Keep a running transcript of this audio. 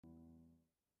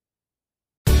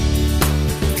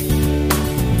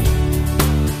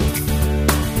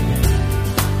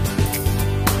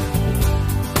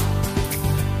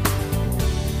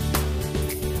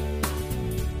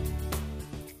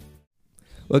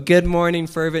Well, good morning,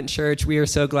 Fervent Church. We are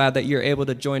so glad that you're able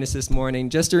to join us this morning.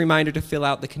 Just a reminder to fill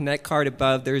out the Connect card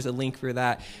above. There's a link for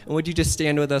that. And would you just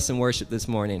stand with us and worship this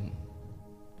morning?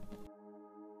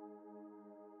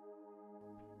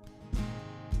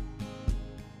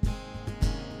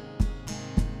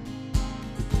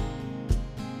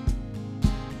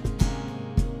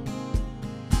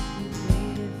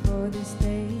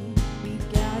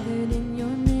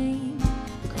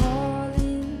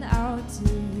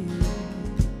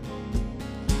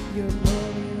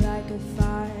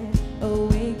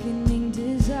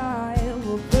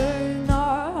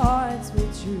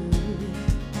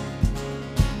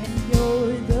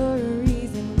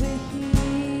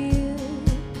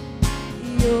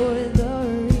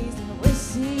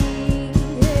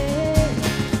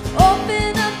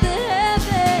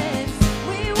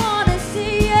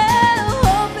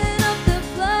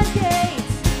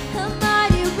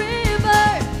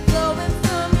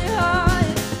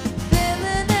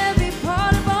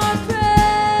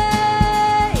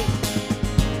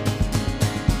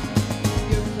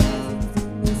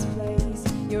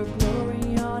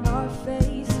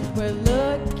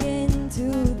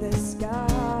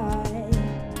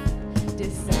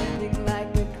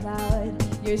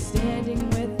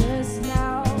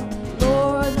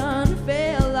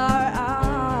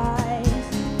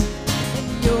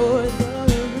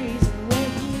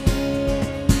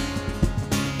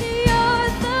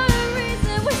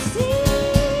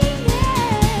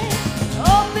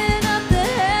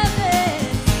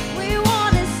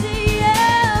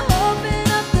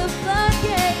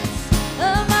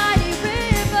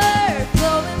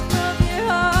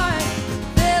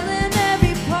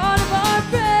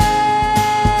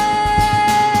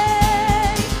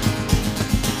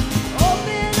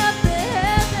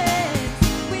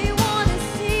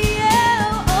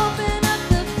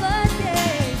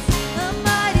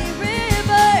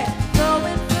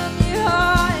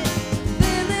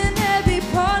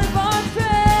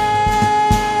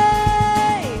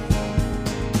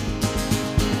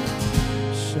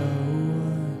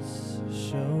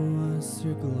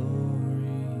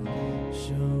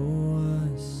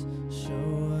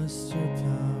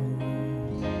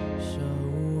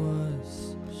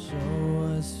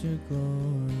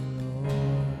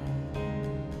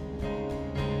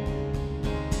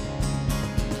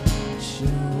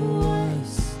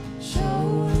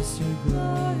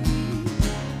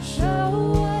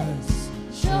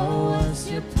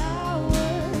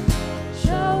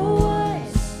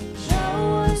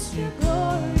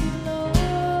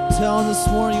 Tell him this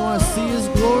morning you want to see his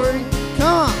glory.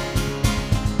 Come on.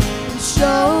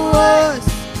 Show us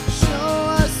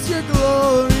your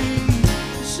glory.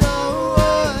 Show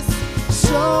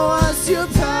us your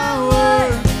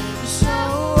power.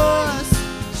 Show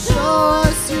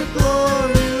us your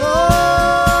glory, Lord.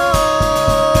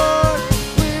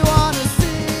 We want to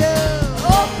see you.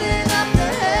 Open up the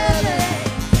heavens.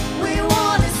 We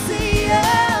want to see you.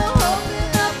 Open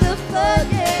up the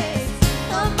floodgates.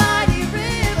 A mighty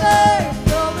river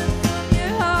flowing from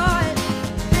your heart,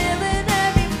 filling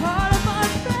every part of our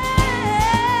faith.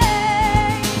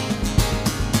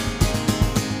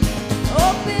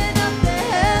 Open up the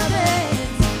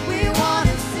heavens. We want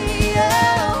to see you.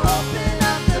 Open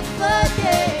up the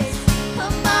floodgates. A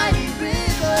mighty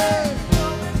river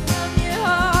flowing from your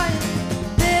heart,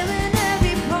 filling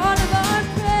every part of our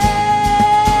faith.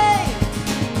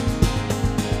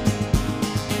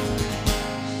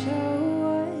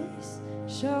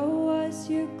 Show us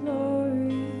your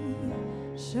glory.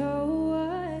 Show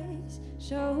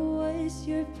us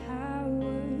your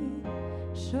power.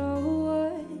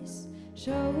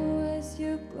 Show us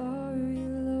your glory,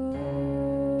 Lord.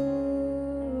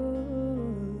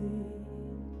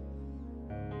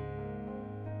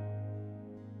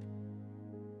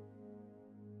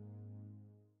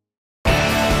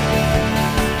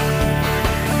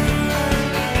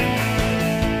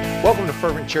 Welcome to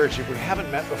Fervent Church. If we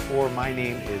haven't met before, my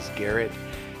name is Garrett,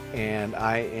 and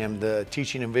I am the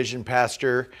teaching and vision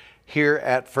pastor here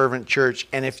at Fervent Church.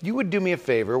 And if you would do me a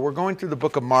favor, we're going through the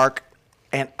book of Mark,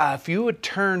 and if you would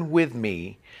turn with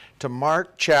me to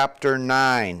Mark chapter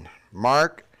 9.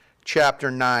 Mark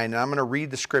chapter 9, and I'm going to read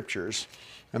the scriptures,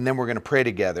 and then we're going to pray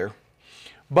together.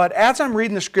 But as I'm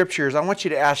reading the scriptures, I want you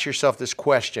to ask yourself this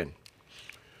question.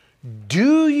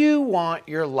 Do you want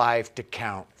your life to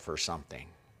count for something?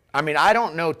 I mean, I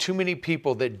don't know too many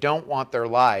people that don't want their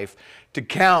life to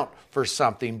count for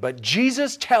something, but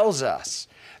Jesus tells us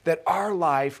that our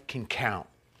life can count,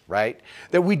 right?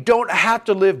 That we don't have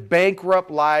to live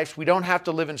bankrupt lives, we don't have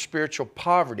to live in spiritual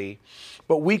poverty,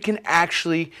 but we can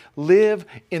actually live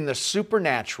in the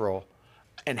supernatural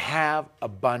and have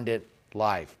abundant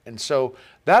life. And so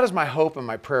that is my hope and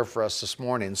my prayer for us this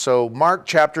morning. So Mark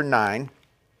chapter 9,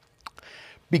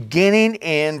 beginning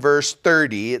in verse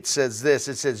 30, it says this.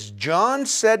 It says, John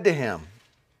said to him,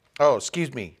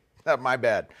 my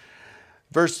bad.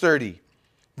 Verse 30,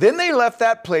 then they left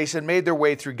that place and made their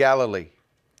way through Galilee.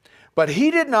 But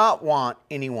he did not want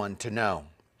anyone to know,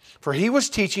 for he was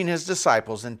teaching his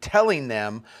disciples and telling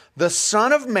them, the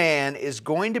Son of Man is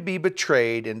going to be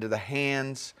betrayed into the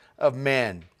hands of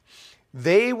men.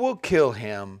 They will kill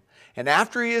him, and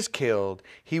after he is killed,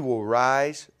 he will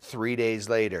rise 3 days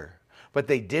later. But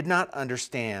they did not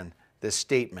understand this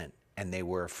statement, and they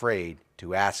were afraid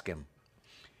to ask him.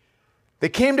 They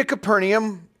came to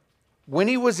Capernaum. When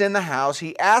he was in the house,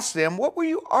 he asked them, what were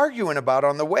you arguing about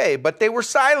on the way? But they were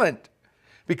silent,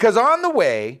 because on the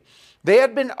way they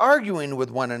had been arguing with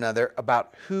one another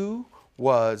about who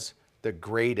was the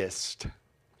greatest.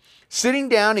 Sitting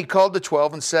down, he called the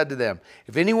 12 and said to them,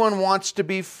 if anyone wants to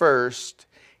be first,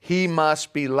 he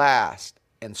must be last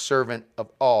and servant of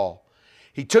all.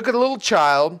 He took a little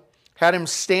child, had him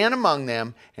stand among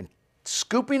them, and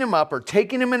scooping him up or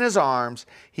taking him in his arms,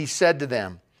 he said to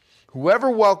them, whoever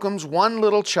welcomes one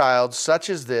little child such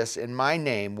as this in my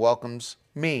name welcomes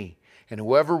me. And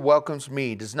whoever welcomes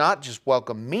me does not just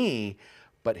welcome me,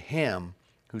 but him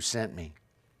who sent me.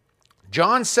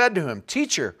 John said to him,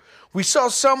 Teacher, we saw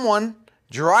someone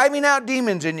driving out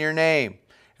demons in your name,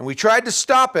 and we tried to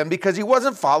stop him because he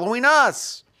wasn't following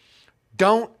us.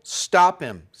 Don't stop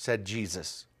him, said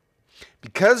Jesus,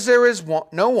 because there is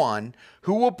no one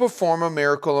who will perform a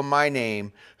miracle in my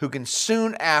name who can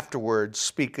soon afterwards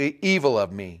speak evil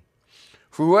of me.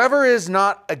 For whoever is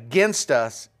not against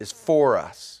us is for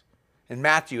us. In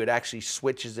Matthew, it actually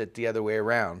switches it the other way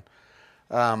around.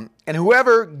 And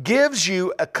whoever gives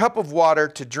you a cup of water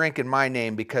to drink in my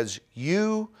name because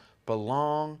you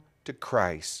belong to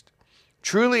Christ.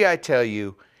 Truly I tell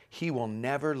you, he will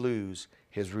never lose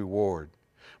his reward.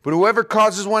 But whoever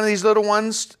causes one of these little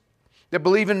ones that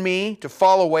believe in me to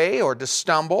fall away or to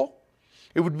stumble,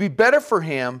 it would be better for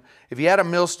him if he had a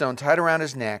millstone tied around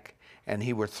his neck and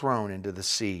he were thrown into the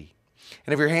sea.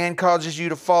 And if your hand causes you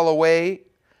to fall away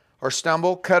or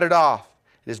stumble, cut it off.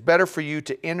 It is better for you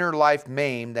to enter life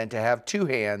maimed than to have two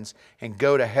hands and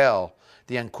go to hell,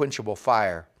 the unquenchable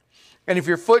fire. And if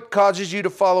your foot causes you to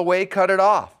fall away, cut it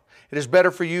off. It is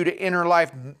better for you to enter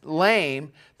life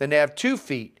lame than to have 2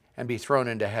 feet and be thrown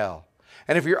into hell.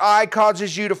 And if your eye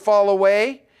causes you to fall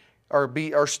away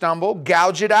or stumble,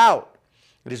 gouge it out.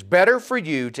 It is better for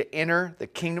you to enter the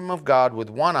kingdom of God with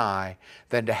one eye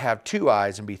than to have 2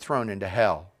 eyes and be thrown into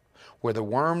hell, where the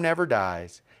worm never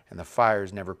dies and the fire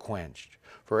is never quenched.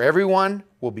 For everyone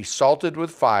will be salted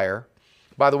with fire.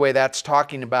 By the way, that's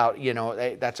talking about,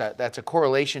 that's a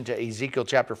correlation to Ezekiel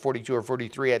chapter 42 or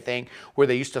 43, I think, where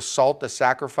they used to salt the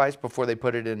sacrifice before they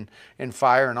put it in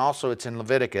fire, and also it's in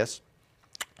Leviticus.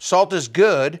 Salt is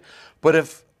good, but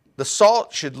if the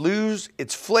salt should lose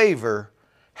its flavor,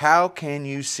 how can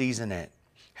you season it?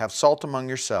 Have salt among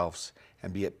yourselves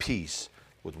and be at peace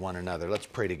with one another. Let's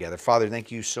pray together. Father,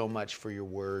 thank you so much for your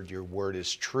word. Your word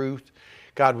is truth.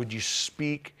 God, would you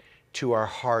speak to our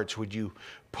hearts? Would you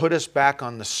put us back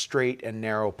on the straight and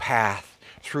narrow path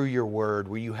through your word?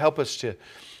 Will you help us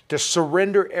to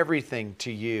surrender everything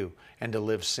to you and to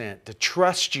live sent, to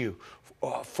trust you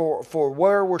for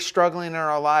where we're struggling in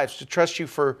our lives, to trust you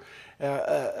for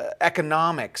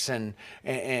economics and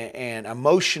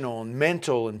emotional and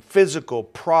mental and physical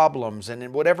problems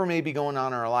and whatever may be going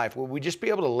on in our life. Will we just be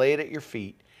able to lay it at your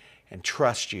feet and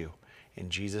trust you? In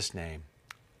Jesus' name,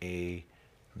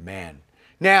 amen.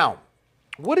 Now,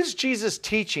 what is Jesus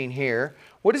teaching here?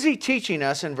 What is he teaching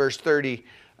us in verse 30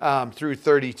 through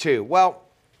 32? Well,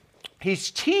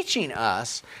 he's teaching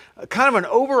us kind of an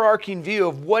overarching view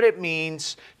of what it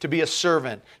means to be a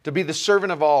servant, to be the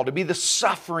servant of all, to be the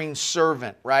suffering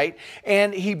servant, right?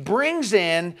 And he brings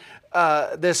in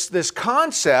this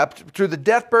concept through the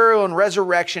death, burial, and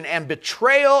resurrection and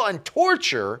betrayal and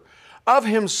torture of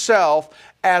himself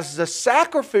as the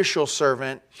sacrificial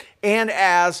servant and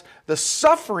as the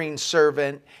suffering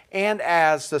servant and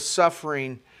as the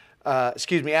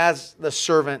as the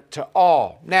servant to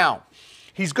all. Now,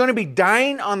 he's going to be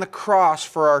dying on the cross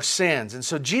for our sins. And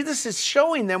so Jesus is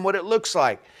showing them what it looks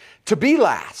like to be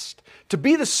last, to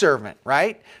be the servant,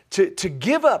 right? To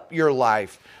give up your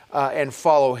life and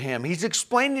follow him. He's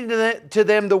explaining to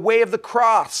them the way of the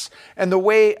cross and the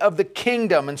way of the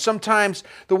kingdom. And sometimes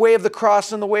the way of the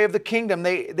cross and the way of the kingdom,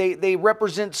 they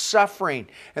represent suffering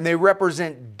and they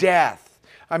represent death.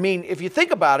 I mean, if you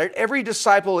think about it, every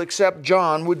disciple except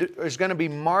John is going to be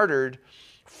martyred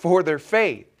for their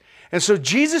faith. And so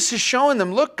Jesus is showing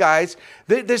them, look, guys,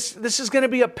 this is going to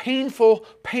be a painful,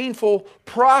 painful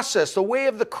process. The way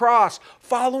of the cross,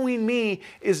 following me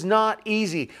is not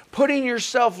easy. Putting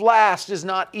yourself last is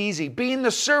not easy. Being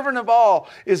the servant of all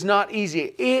is not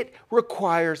easy. It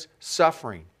requires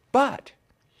suffering. But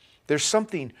there's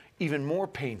something even more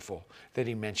painful that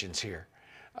he mentions here.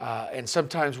 And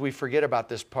sometimes we forget about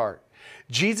this part.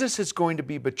 Jesus is going to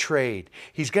be betrayed.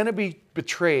 He's going to be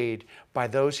betrayed by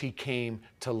those he came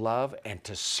to love and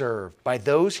to serve, by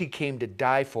those he came to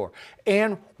die for.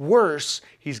 And worse,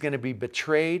 he's going to be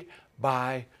betrayed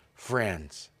by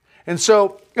friends. And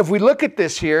so if we look at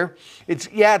this here,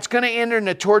 it's going to end in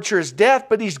a torturous death,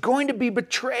 but he's going to be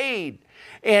betrayed.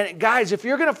 And guys, if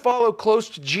you're going to follow close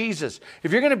to Jesus,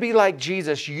 if you're going to be like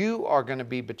Jesus, you are going to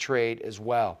be betrayed as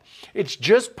well. It's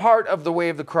just part of the way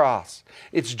of the cross.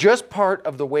 It's just part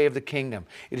of the way of the kingdom.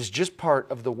 It is just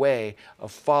part of the way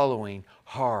of following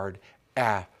hard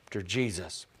after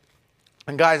Jesus.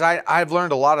 And guys, I've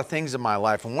learned a lot of things in my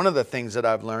life. And one of the things that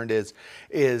I've learned is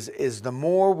the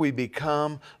more we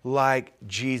become like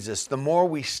Jesus, the more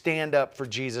we stand up for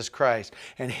Jesus Christ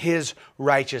and His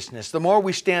righteousness, the more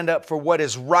we stand up for what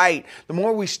is right, the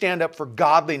more we stand up for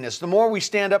godliness, the more we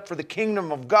stand up for the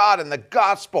kingdom of God and the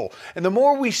gospel, and the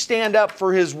more we stand up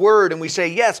for His word and we say,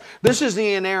 yes, this is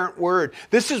the inerrant word.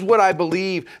 This is what I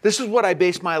believe. This is what I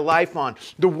base my life on.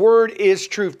 The word is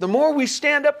truth. The more we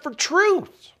stand up for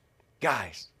truth,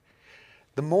 guys,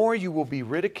 the more you will be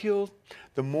ridiculed,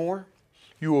 the more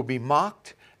you will be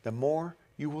mocked, the more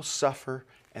you will suffer,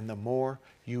 and the more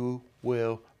you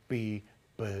will be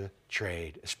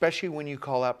betrayed. Especially when you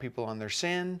call out people on their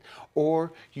sin,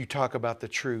 or you talk about the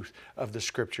truth of the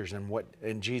Scriptures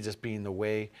and Jesus being the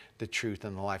way, the truth,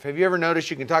 and the life. Have you ever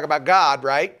noticed you can talk about God,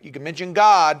 right? You can mention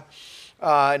God.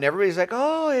 And everybody's like,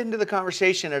 oh, into the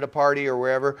conversation at a party or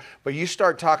wherever. But you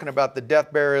start talking about the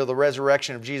death, burial, the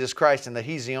resurrection of Jesus Christ and that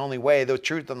He's the only way, the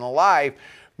truth, and the life.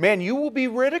 Man, you will be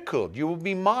ridiculed. You will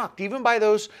be mocked, even by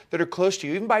those that are close to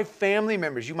you, even by family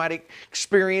members. You might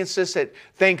experience this at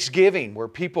Thanksgiving where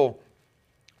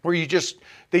they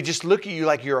just look at you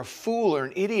like you're a fool or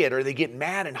an idiot, or they get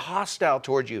mad and hostile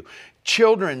towards you.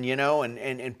 Children,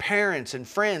 and parents and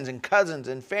friends and cousins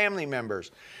and family members.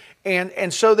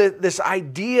 And so this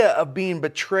idea of being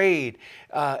betrayed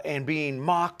and being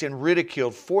mocked and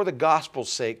ridiculed for the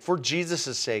gospel's sake, for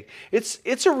Jesus' sake,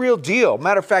 it's a real deal.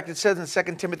 Matter of fact, it says in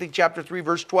 2 Timothy chapter 3,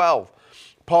 verse 12,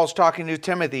 Paul's talking to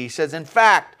Timothy. He says, in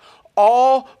fact,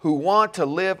 all who want to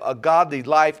live a godly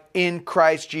life in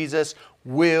Christ Jesus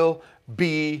will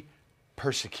be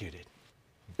persecuted.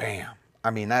 Bam.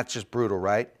 I mean, that's just brutal,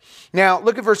 right? Now,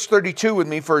 look at verse 32 with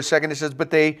me for a second. It says,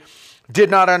 but they did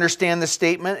not understand the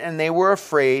statement, and they were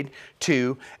afraid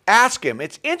to ask Him.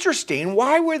 It's interesting.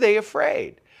 Why were they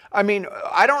afraid? I mean,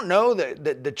 I don't know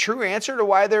the true answer to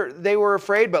why they were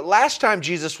afraid, but last time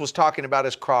Jesus was talking about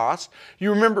His cross, you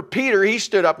remember Peter, he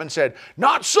stood up and said,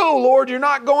 not so, Lord, you're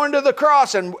not going to the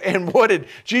cross. And what did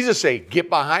Jesus say? Get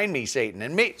behind me,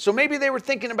 Satan. So maybe they were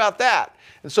thinking about that.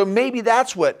 And so maybe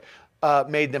that's what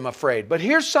made them afraid. But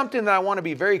here's something that I want to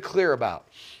be very clear about.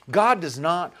 God does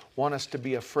not want us to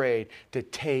be afraid to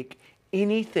take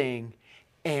anything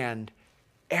and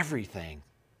everything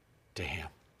to Him.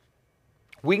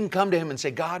 We can come to Him and say,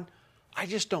 God, I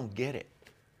just don't get it.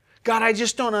 God, I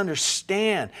just don't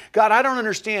understand. God, I don't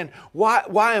understand why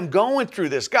I'm going through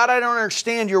this. God, I don't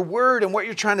understand your word and what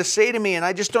you're trying to say to me, and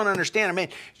I just don't understand. I mean,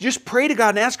 just pray to God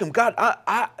and ask Him, God,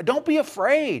 I don't be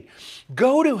afraid.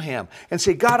 Go to Him and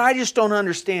say, God, I just don't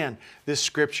understand this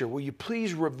Scripture. Will you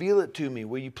please reveal it to me?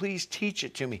 Will you please teach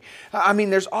it to me? I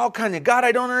mean, there's all kinds of, God,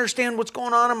 I don't understand what's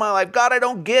going on in my life. God, I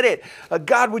don't get it.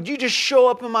 God, would you just show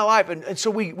up in my life? And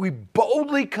so we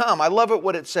boldly come. I love it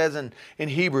what it says in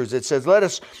Hebrews. It says, let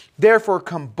us therefore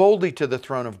come boldly to the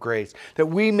throne of grace, that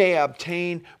we may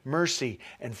obtain mercy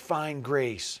and find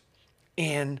grace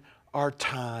in our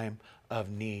time of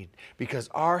need. Because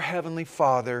our Heavenly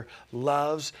Father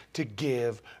loves to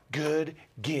give good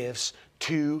gifts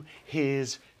to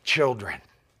His children.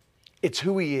 It's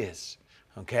who He is.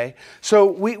 Okay? So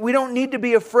we don't need to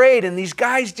be afraid, and these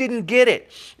guys didn't get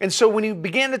it. And so when He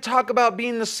began to talk about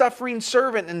being the suffering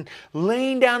servant and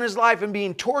laying down His life and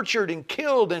being tortured and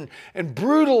killed and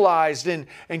brutalized and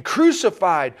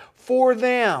crucified for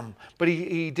them, but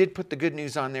he did put the good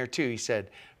news on there too. He said,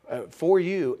 for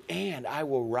you, and I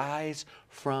will rise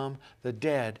from the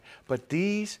dead. But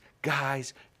these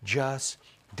guys just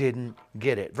didn't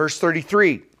get it. Verse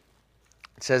 33.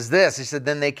 It says this, he said,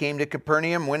 then they came to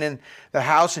Capernaum, went in the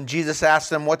house, and Jesus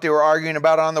asked them what they were arguing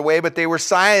about on the way, but they were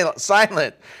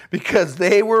silent because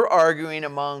they were arguing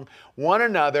among one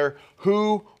another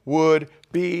who would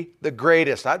be the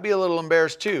greatest. I'd be a little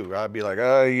embarrassed too. I'd be like,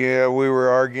 oh yeah, we were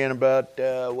arguing about,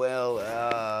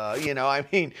 you know, I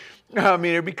mean,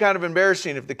 it'd be kind of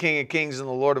embarrassing if the King of Kings and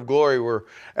the Lord of Glory were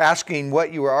asking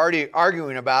what you were already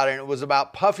arguing about, and it was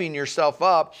about puffing yourself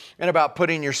up and about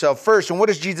putting yourself first. And what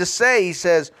does Jesus say? He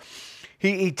says,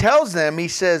 he tells them, he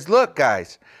says, look,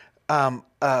 guys,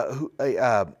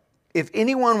 if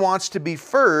anyone wants to be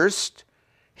first,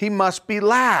 he must be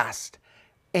last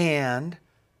and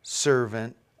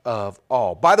servant of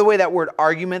all. By the way, that word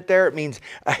argument there, it means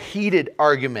a heated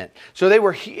argument. So they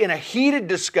were in a heated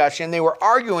discussion. They were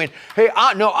arguing, hey,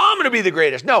 no, I'm going to be the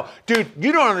greatest. No, dude,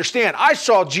 you don't understand. I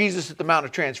saw Jesus at the Mount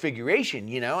of Transfiguration,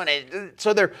 you know, and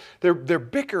so they're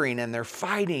bickering and they're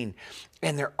fighting.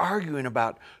 And they're arguing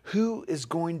about who is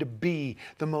going to be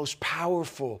the most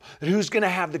powerful, that who's going to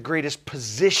have the greatest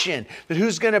position, that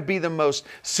who's going to be the most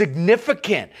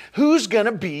significant, who's going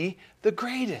to be the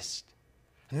greatest.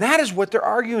 And that is what they're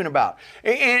arguing about.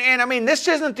 And I mean, this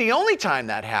isn't the only time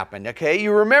that happened, okay?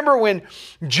 You remember when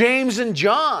James and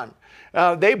John,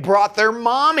 they brought their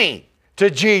mommy to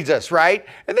Jesus, right?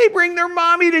 And they bring their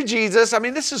mommy to Jesus. I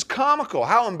mean, this is comical.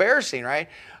 How embarrassing, right?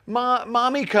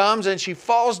 Mommy comes and she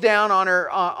falls down on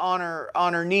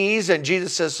her knees, and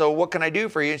Jesus says, so what can I do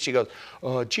for you? And she goes,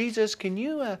 oh, Jesus, can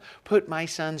you put my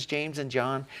sons James and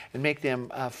John and make them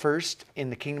first in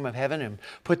the kingdom of heaven and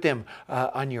put them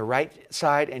on your right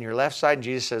side and your left side? And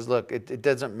Jesus says, look, it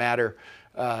doesn't matter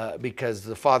because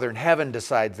the Father in heaven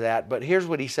decides that. But here's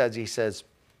what he says. He says,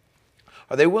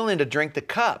 are they willing to drink the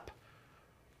cup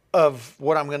of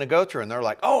what I'm going to go through? And they're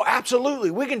like, oh, absolutely,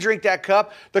 we can drink that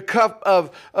cup, the cup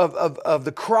of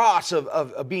the cross,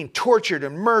 of being tortured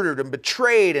and murdered and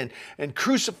betrayed and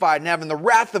crucified and having the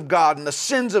wrath of God and the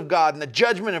sins of God and the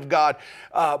judgment of God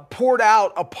poured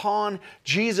out upon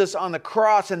Jesus on the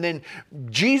cross, and then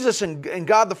Jesus and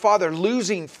God the Father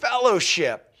losing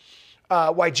fellowship.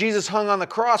 Why Jesus hung on the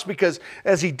cross, because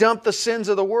as he dumped the sins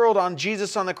of the world on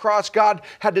Jesus on the cross, God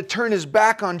had to turn his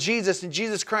back on Jesus, and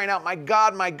Jesus crying out, my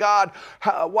God,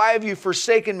 why have you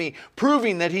forsaken me?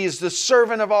 Proving that he is the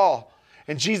servant of all.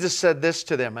 And Jesus said this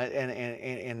to them,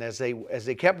 and as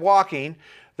they kept walking,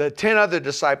 the 10 other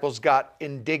disciples got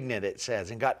indignant, it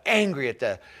says, and got angry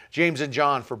at James and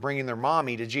John for bringing their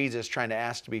mommy to Jesus, trying to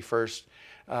ask to be first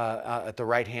at the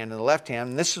right hand and the left hand.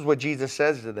 And this is what Jesus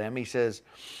says to them. He says,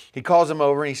 he calls them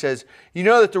over and he says, you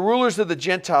know that the rulers of the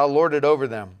Gentile lord it over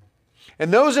them,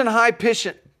 and those in high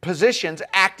positions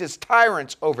act as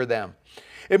tyrants over them.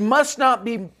 It must not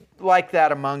be like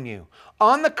that among you.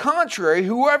 On the contrary,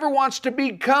 whoever wants to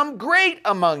become great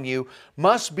among you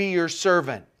must be your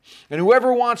servant, and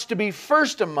whoever wants to be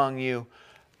first among you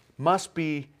must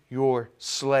be your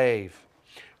slave.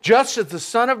 Just as the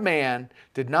Son of Man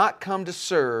did not come to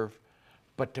serve,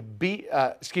 but to be,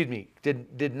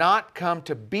 did not come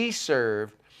to be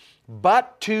served,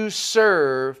 but to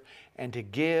serve and to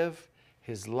give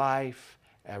his life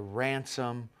a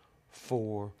ransom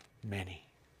for many.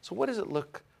 So what does it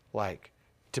look like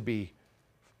to be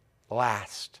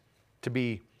last, to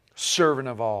be servant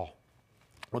of all?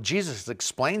 Well, Jesus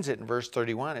explains it in verse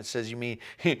 31. It says, you mean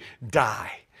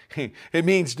die. It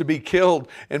means to be killed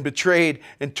and betrayed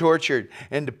and tortured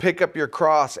and to pick up your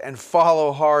cross and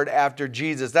follow hard after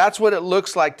Jesus. That's what it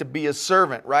looks like to be a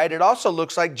servant, right? It also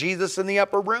looks like Jesus in the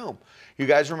upper room. You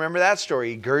guys remember that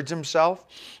story? He girds himself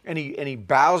and he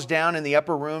bows down in the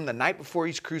upper room the night before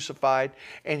he's crucified,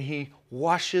 and he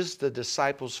washes the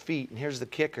disciples' feet. And here's the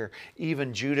kicker,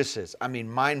 even Judas's. I mean,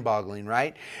 mind-boggling,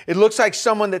 right? It looks like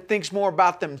someone that thinks more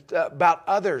about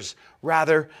others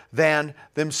rather than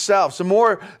themselves.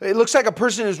 It looks like a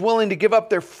person who's willing to give up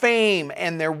their fame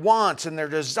and their wants and their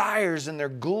desires and their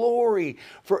glory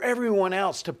for everyone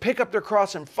else, to pick up their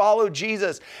cross and follow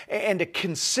Jesus, and to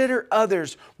consider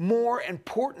others more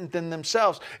important than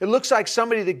themselves. It looks like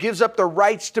somebody that gives up their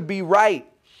rights to be right.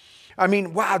 I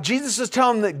mean, wow, Jesus is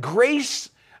telling them that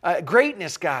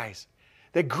greatness, guys,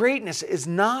 that greatness is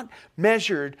not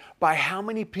measured by how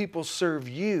many people serve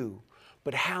you,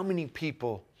 but how many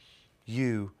people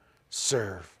you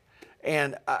serve.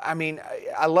 And I mean,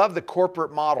 I love the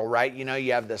corporate model, right? You know,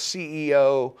 you have the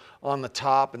CEO on the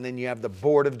top, and then you have the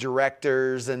board of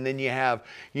directors, and then you have,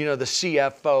 you know, the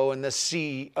CFO and the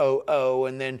COO,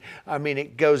 and then, I mean,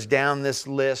 it goes down this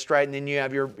list, right? And then you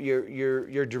have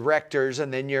your directors,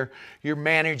 and then your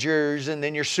managers, and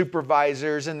then your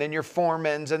supervisors, and then your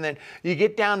foremans, and then you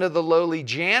get down to the lowly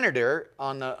janitor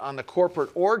on the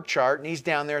corporate org chart, and he's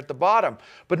down there at the bottom.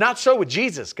 But not so with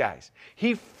Jesus, guys.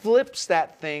 He flips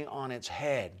that thing on its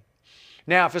head.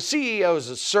 Now, if a CEO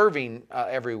is serving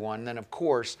everyone, then of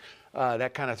course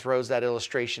that kind of throws that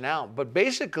illustration out. But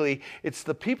basically, it's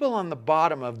the people on the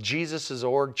bottom of Jesus's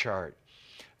org chart,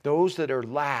 those that are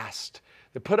last,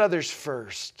 that put others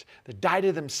first, that die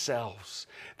to themselves,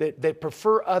 that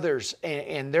prefer others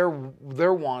and their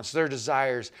wants, their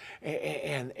desires,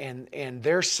 and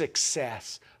their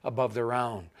success above their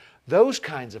own. Those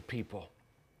kinds of people,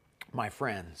 my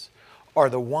friends, are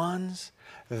the ones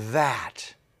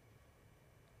that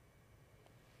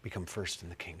become first in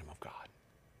the kingdom of God.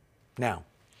 Now,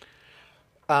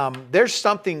 there's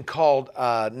something called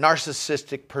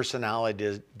narcissistic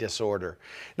personality disorder.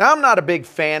 Now, I'm not a big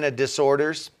fan of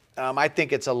disorders. I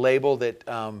think it's a label that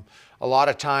a lot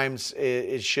of times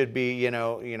it should be,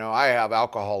 I have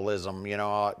alcoholism,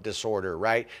 disorder,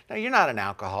 right? Now, you're not an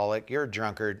alcoholic. You're a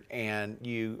drunkard, and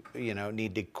you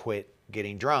need to quit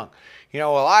getting drunk.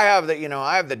 I have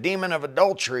the demon of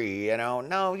adultery.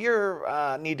 No, you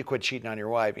need to quit cheating on your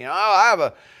wife.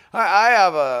 I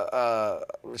have a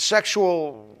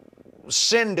sexual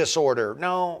sin disorder.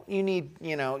 No, you need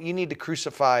to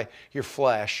crucify your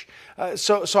flesh.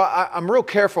 So I'm real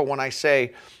careful when I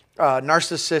say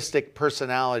narcissistic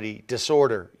personality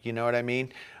disorder. You know what I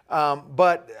mean?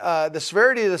 But the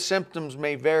severity of the symptoms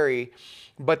may vary.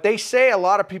 But they say a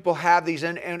lot of people have these.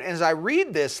 And as I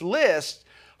read this list,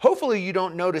 hopefully you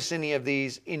don't notice any of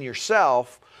these in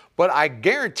yourself. But I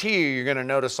guarantee you're going to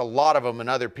notice a lot of them in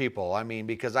other people. I mean,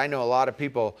 because I know a lot of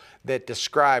people that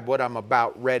describe what I'm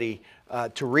about ready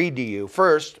to read to you.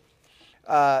 First,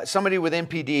 somebody with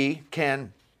NPD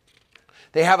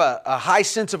they have a high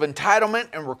sense of entitlement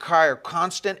and require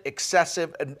constant,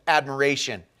 excessive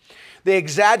admiration. They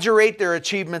exaggerate their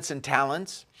achievements and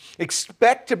talents,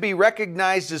 expect to be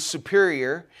recognized as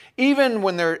superior, even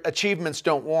when their achievements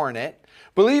don't warrant it,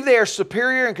 believe they are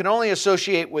superior and can only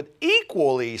associate with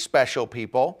equally special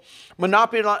people,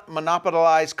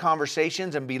 monopolize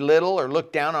conversations and belittle or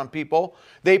look down on people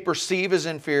they perceive as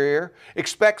inferior,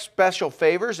 expect special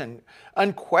favors and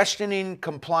unquestioning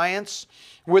compliance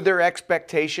with their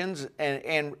expectations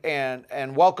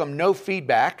and welcome no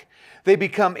feedback. They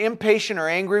become impatient or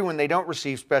angry when they don't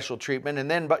receive special treatment and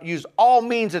then use all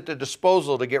means at their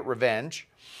disposal to get revenge,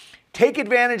 take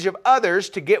advantage of others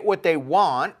to get what they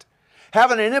want,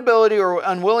 have an inability or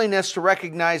unwillingness to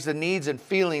recognize the needs and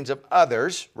feelings of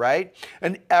others, right?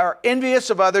 And are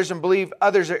envious of others and believe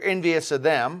others are envious of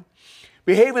them.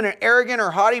 Behave in an arrogant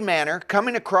or haughty manner,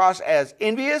 coming across as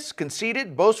envious,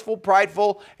 conceited, boastful,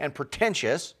 prideful, and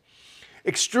pretentious.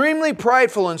 Extremely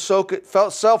prideful and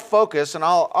self-focused, and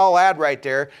I'll add right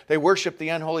there, they worship the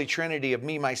unholy trinity of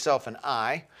me, myself, and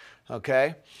I,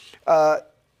 okay?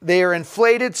 They are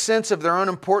inflated sense of their own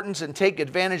importance and take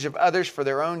advantage of others for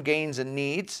their own gains and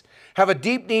needs. Have a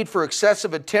deep need for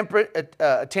excessive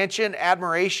attention,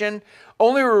 admiration.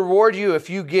 Only reward you if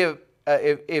you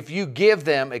give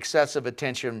them excessive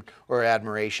attention or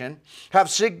admiration.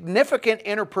 Have significant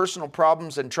interpersonal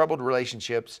problems and troubled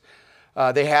relationships.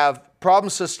 They have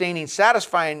problems sustaining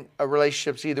satisfying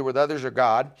relationships either with others or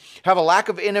God. Have a lack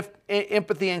of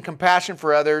empathy and compassion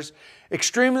for others.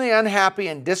 Extremely unhappy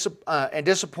and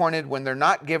disappointed when they're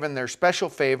not given their special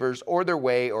favors or their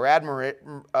way or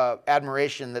admiration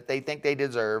that they think they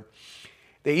deserve.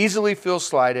 They easily feel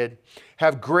slighted.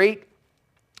 Have great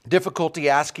difficulty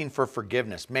asking for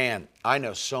forgiveness. Man, I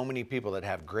know so many people that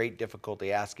have great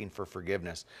difficulty asking for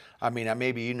forgiveness. I mean,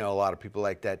 maybe you know a lot of people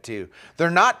like that too.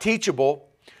 They're not teachable.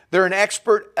 They're an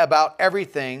expert about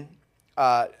everything.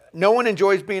 No one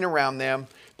enjoys being around them.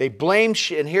 They blame,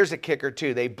 and here's a kicker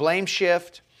too, they blame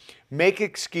shift, make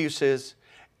excuses,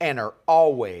 and are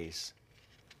always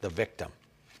the victim.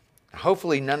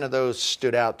 Hopefully none of those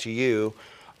stood out to you.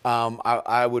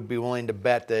 I would be willing to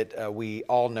bet that we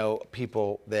all know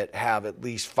people that have at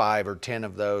least 5 or 10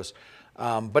 of those.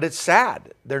 But it's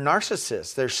sad. They're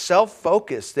narcissists. They're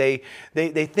self-focused. They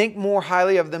think more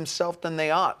highly of themselves than they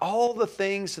ought. All the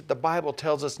things that the Bible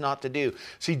tells us not to do.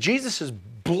 See, Jesus is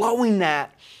blowing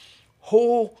that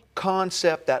whole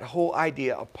concept, that whole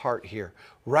idea apart here,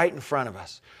 right in front of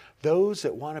us. Those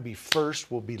that want to be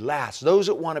first will be last. Those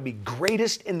that want to be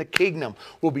greatest in the kingdom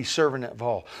will be servant of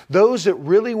all. Those that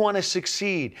really want to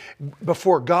succeed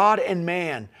before God and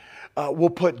man will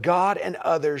put God and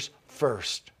others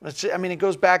first. It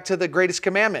goes back to the greatest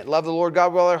commandment. Love the Lord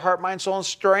God with all your heart, mind, soul, and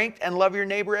strength, and love your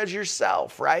neighbor as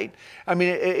yourself, right?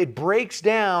 It breaks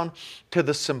down to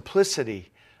the simplicity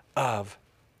of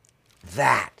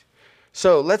that.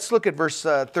 So let's look at verse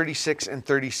 36 and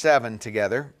 37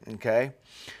 together, okay?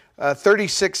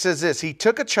 36 says this, he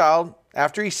took a child,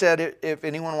 after he said, if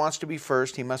anyone wants to be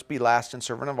first, he must be last and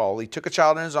servant of all. He took a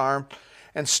child in his arm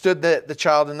and stood the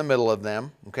child in the middle of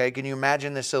them. Okay, can you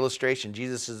imagine this illustration?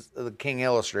 Jesus is the king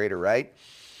illustrator, right?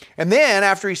 And then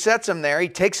after he sets them there, he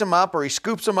takes them up, or he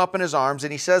scoops them up in his arms,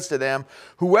 and he says to them,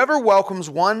 "Whoever welcomes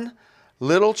one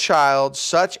little child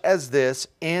such as this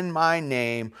in my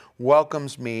name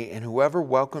welcomes me, and whoever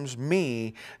welcomes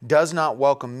me does not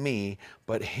welcome me,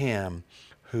 but him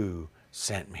who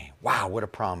sent me." Wow, what a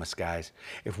promise, guys.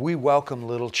 If we welcome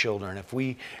little children, if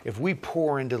we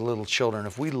pour into little children,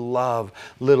 if we love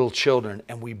little children,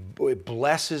 and it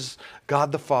blesses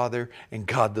God the Father and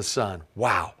God the Son.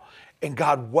 Wow. And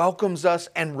God welcomes us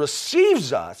and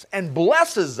receives us and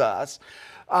blesses us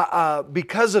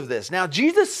because of this. Now,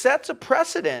 Jesus sets a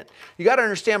precedent. You got to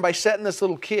understand, by setting this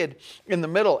little kid in the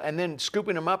middle and then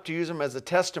scooping him up to use him as a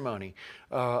testimony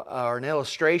or an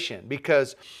illustration.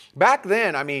 Because back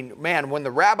then, I mean, man, when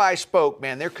the rabbi spoke,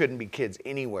 man, there couldn't be kids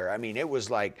anywhere. I mean, it was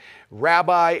like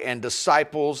rabbi and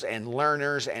disciples and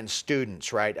learners and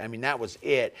students, right? I mean, that was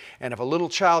it. And if a little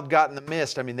child got in the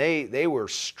midst, I mean, they were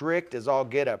strict as all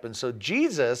get up. And so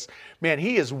Jesus, man,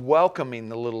 he is welcoming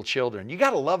the little children. You got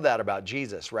to love that about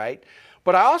Jesus, right?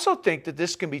 But I also think that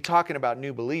this can be talking about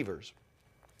new believers,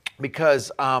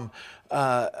 because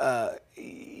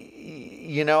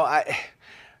you know,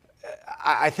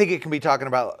 I think it can be talking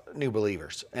about new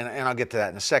believers, and I'll get to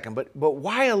that in a second. But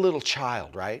why a little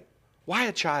child, right? Why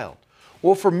a child?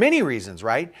 Well, for many reasons,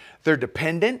 right? They're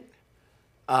dependent.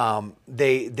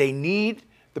 They need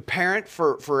the parent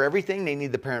for everything. They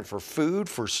need the parent for food,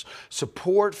 for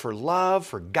support, for love,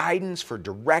 for guidance, for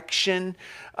direction.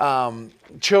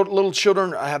 Little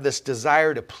children have this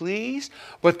desire to please.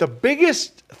 But the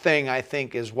biggest thing, I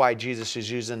think, is why Jesus is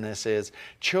using this is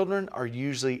children are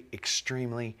usually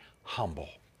extremely humble.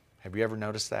 Have you ever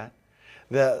noticed that?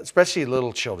 Especially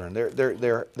little children,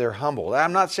 they're humble.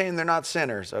 I'm not saying they're not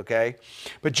sinners, okay?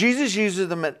 But Jesus uses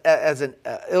them as an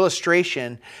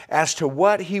illustration as to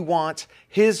what he wants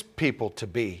his people to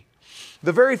be.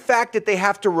 The very fact that they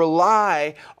have to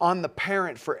rely on the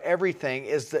parent for everything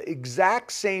is the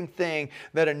exact same thing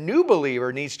that a new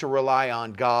believer needs to rely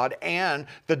on God and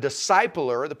the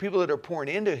discipler, the people that are pouring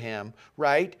into him,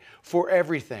 right, for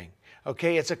everything.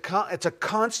 Okay, it's a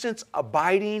constant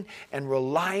abiding and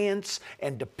reliance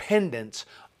and dependence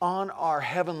on our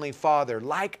Heavenly Father,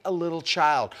 like a little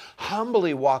child,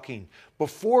 humbly walking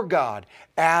before God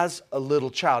as a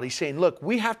little child. He's saying, look,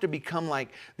 we have to become like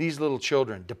these little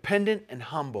children, dependent and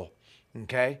humble,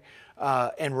 okay,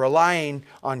 and relying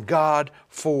on God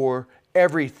for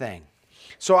everything.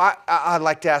 So I'd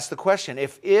like to ask the question,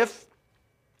 if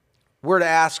we're to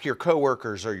ask your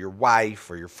coworkers or your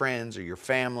wife or your friends or your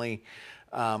family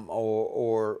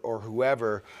or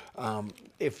whoever,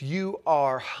 if you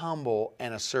are humble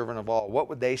and a servant of all, what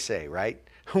would they say, right?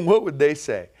 What would they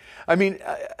say? I mean,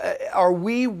 are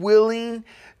we willing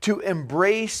to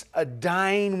embrace a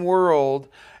dying world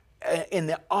in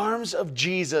the arms of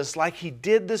Jesus like he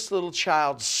did this little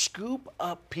child, scoop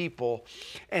up people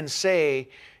and say,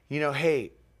 you know,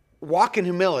 hey, walk in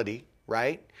humility,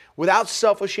 right? Without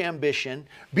selfish ambition,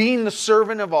 being the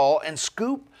servant of all, and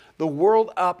scoop the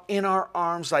world up in our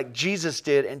arms like Jesus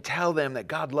did and tell them that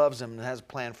God loves them and has a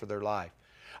plan for their life.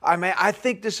 I mean, I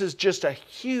think this is just a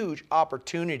huge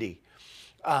opportunity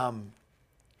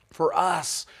for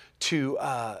us to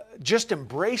just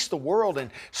embrace the world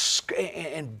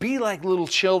and be like little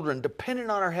children,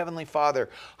 dependent on our Heavenly Father,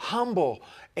 humble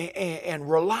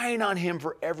and relying on Him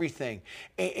for everything,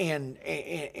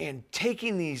 and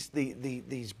taking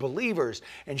these believers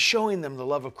and showing them the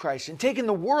love of Christ, and taking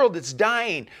the world that's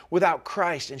dying without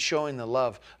Christ and showing the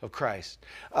love of Christ.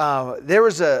 There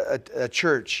was a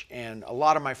church, and a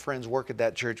lot of my friends work at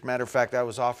that church. Matter of fact, I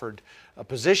was offered a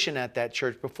position at that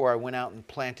church before I went out and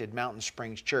planted Mountain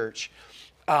Springs Church.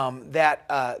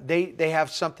 They have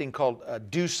something called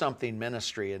Do Something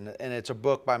Ministry, and it's a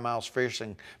book by Miles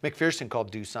McPherson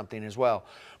called Do Something as well.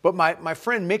 But my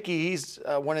friend Mickey, he's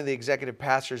one of the executive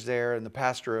pastors there and the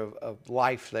pastor of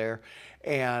life there,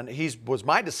 and he was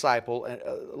my disciple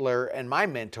and my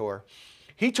mentor.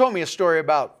 He told me a story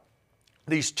about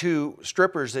these two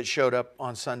strippers that showed up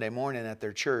on Sunday morning at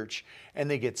their church, and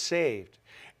they get saved.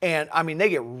 And I mean, they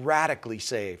get radically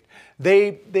saved.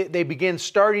 They begin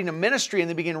starting a ministry, and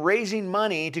they begin raising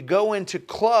money to go into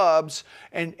clubs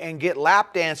and get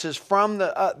lap dances from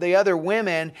the other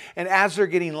women. And as they're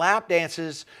getting lap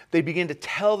dances, they begin to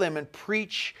tell them and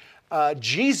preach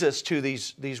Jesus to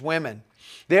these women.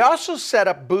 They also set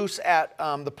up booths at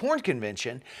the porn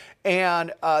convention,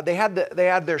 and they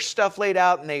had their stuff laid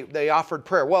out, and they offered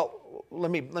prayer. Well, let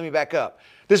me back up.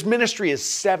 This ministry is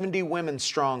 70 women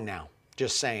strong now.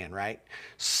 Just saying, right?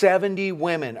 70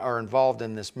 women are involved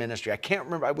in this ministry. I can't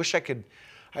remember. I wish I could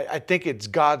I think it's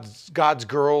God's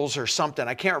Girls or something.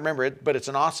 I can't remember it, but it's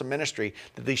an awesome ministry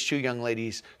that these two young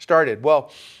ladies started.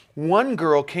 Well, one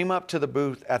girl came up to the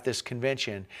booth at this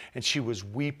convention and she was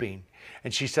weeping.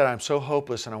 And she said, I'm so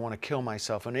hopeless and I want to kill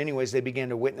myself. And anyways, they began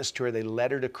to witness to her. They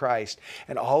led her to Christ.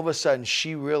 And all of a sudden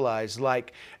she realized,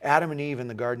 like Adam and Eve in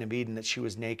the Garden of Eden, that she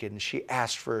was naked. And she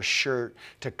asked for a shirt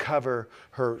to cover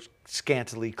her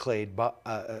scantily clad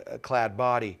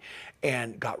body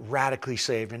and got radically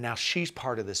saved. And now she's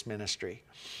part of this ministry.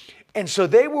 And so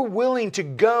they were willing to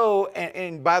go.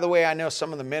 And by the way, I know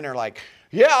some of the men are like,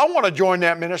 yeah, I want to join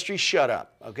that ministry. Shut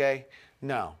up, okay?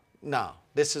 No.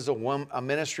 This is a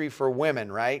ministry for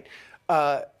women, right?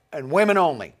 And women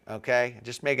only, okay?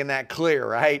 Just making that clear,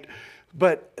 right?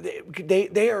 But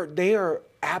they are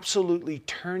absolutely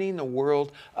turning the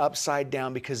world upside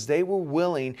down because they were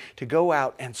willing to go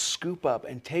out and scoop up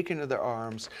and take into their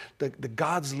arms the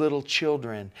God's little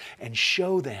children and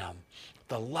show them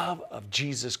the love of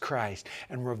Jesus Christ.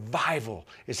 And revival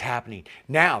is happening.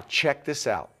 Now, check this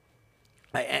out.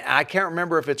 I can't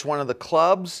remember if it's one of the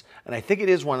clubs, and I think it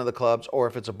is one of the clubs, or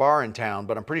if it's a bar in town,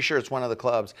 but I'm pretty sure it's one of the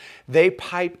clubs. They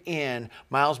pipe in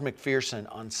Miles McPherson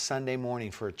on Sunday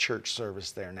morning for a church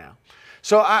service there now.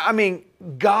 So, I mean,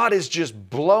 God is just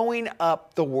blowing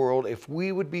up the world if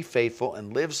we would be faithful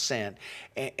and live sent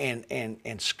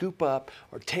and scoop up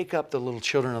or take up the little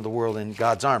children of the world in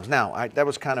God's arms. Now, that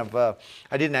was kind of,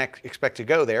 I didn't expect to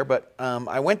go there, but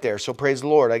I went there, so praise the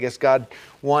Lord. I guess God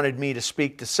wanted me to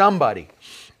speak to somebody.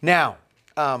 Now,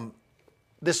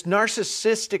 this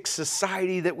narcissistic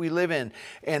society that we live in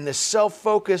and this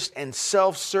self-focused and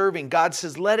self-serving, God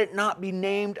says, let it not be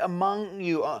named among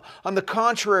you. On the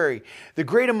contrary, the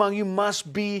great among you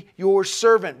must be your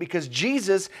servant, because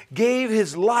Jesus gave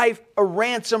His life a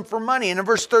ransom for money. And in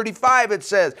verse 35 it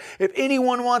says, if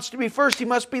anyone wants to be first, he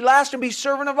must be last and be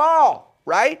servant of all,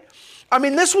 right? I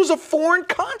mean, this was a foreign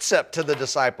concept to the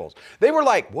disciples. They were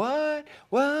like, what?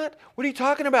 What are you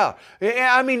talking about?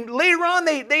 I mean, later on,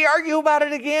 they argue about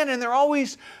it again, and they're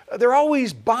always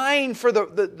buying for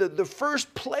the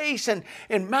first place. And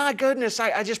my goodness,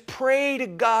 I just pray to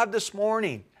God this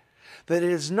morning that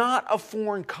it is not a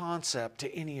foreign concept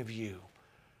to any of you.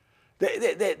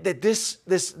 That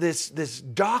this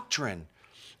doctrine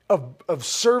of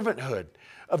servanthood,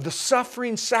 of the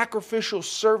suffering, sacrificial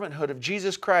servanthood of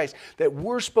Jesus Christ that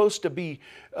we're supposed to be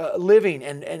living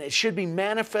and it should be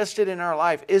manifested in our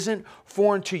life, isn't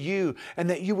foreign to you, and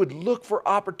that you would look for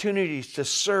opportunities to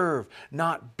serve,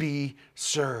 not be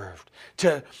served.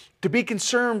 To be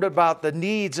concerned about the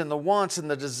needs and the wants and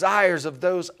the desires of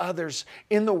those others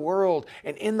in the world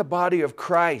and in the body of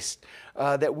Christ.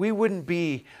 That we wouldn't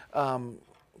be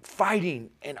fighting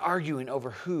and arguing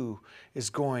over who is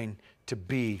going to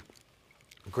be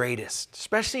greatest,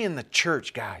 especially in the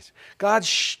church, guys.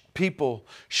 God's people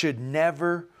should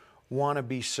never want to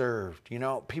be served. You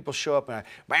know, people show up and,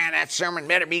 man, that sermon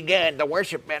better be good. The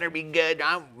worship better be good.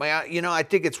 I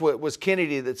think it's what was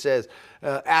Kennedy that says,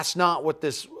 ask not what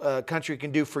this country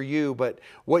can do for you, but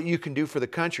what you can do for the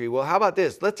country. Well, how about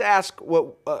this? Let's ask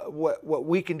what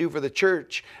we can do for the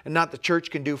church and not the church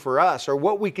can do for us, or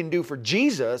what we can do for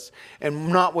Jesus and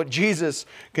not what Jesus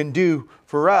can do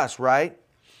for us, right?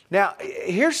 Now,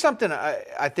 here's something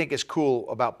I think is cool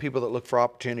about people that look for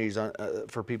opportunities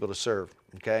for people to serve,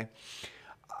 okay?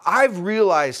 I've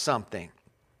realized something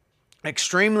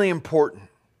extremely important.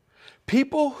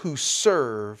 People who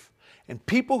serve and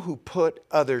people who put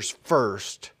others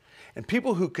first and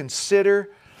people who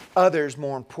consider others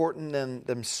more important than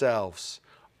themselves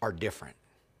are different.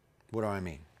 What do I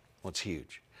mean? Well, it's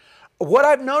huge. What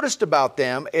I've noticed about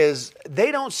them is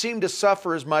they don't seem to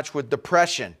suffer as much with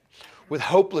depression, with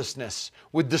hopelessness,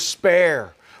 with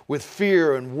despair, with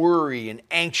fear and worry and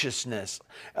anxiousness.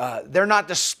 They're not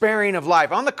despairing of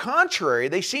life. On the contrary,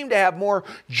 they seem to have more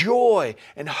joy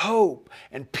and hope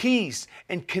and peace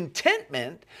and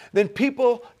contentment than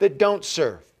people that don't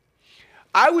serve.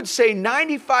 I would say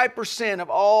 95% of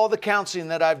all the counseling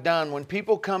that I've done, when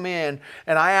people come in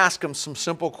and I ask them some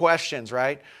simple questions,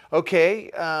 right?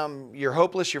 Okay, you're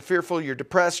hopeless, you're fearful, you're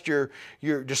depressed, you're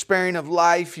despairing of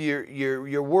life,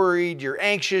 you're worried, you're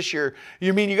anxious, you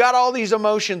got all these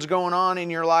emotions going on in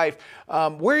your life.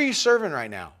 Where are you serving right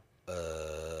now?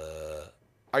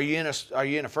 Are you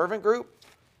in a fervent group?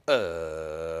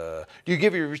 Do you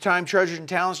give your time, treasures, and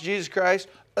talents to Jesus Christ?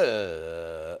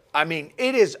 I mean,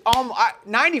 it is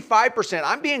 95%.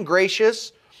 I'm being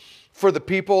gracious for the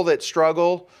people that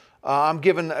struggle. I'm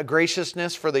giving a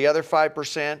graciousness for the other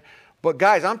 5%. But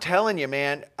guys, I'm telling you,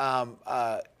 man,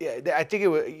 I think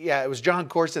it was John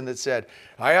Corson that said,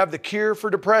 I have the cure for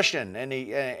depression,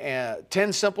 and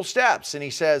 10 simple steps. And he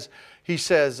says, he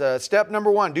says, step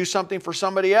number 1, do something for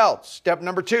somebody else. Step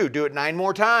number 2, do it 9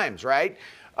 more times, right?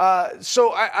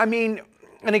 I mean,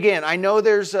 and again, I know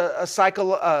there's a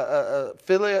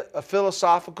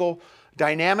philosophical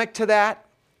dynamic to that,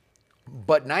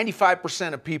 but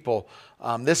 95% of people,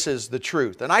 this is the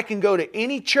truth. And I can go to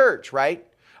any church, right?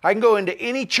 I can go into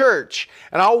any church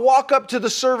and I'll walk up to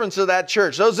the servants of that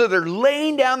church. Those that are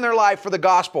laying down their life for the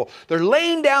gospel. They're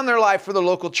laying down their life for the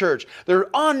local church.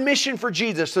 They're on mission for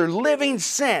Jesus. They're living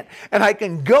sent. And I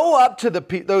can go up to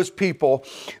those people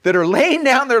that are laying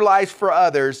down their lives for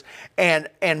others and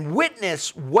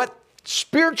witness what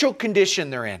spiritual condition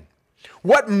they're in.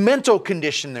 What mental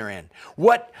condition they're in.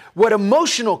 What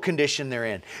emotional condition they're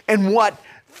in. And what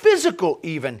physical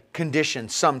even condition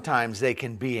sometimes they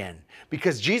can be in.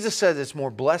 Because Jesus says it's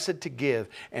more blessed to give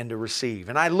and to receive.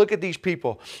 And I look at these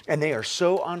people and they are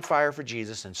so on fire for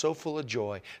Jesus and so full of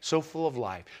joy, so full of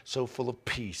life, so full of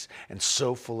peace, and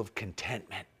so full of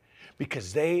contentment.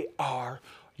 Because they are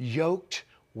yoked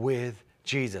with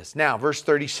Jesus. Now, verse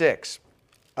 36.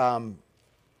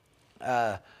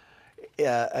 This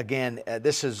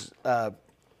is, well,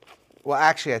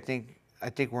 actually, I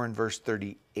think we're in verse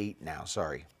 38 now.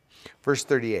 Sorry. Verse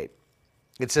 38.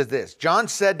 It says this, John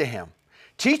said to him,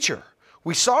 Teacher,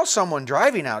 we saw someone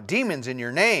driving out demons in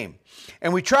your name,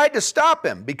 and we tried to stop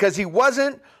him because he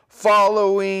wasn't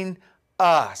following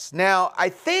us. Now, I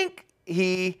think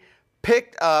he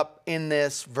picked up in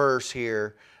this verse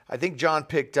here, I think John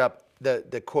picked up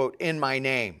the quote, in my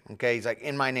name. Okay, he's like,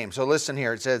 in my name. So listen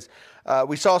here. It says,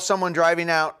 we saw someone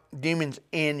driving out demons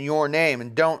in your name.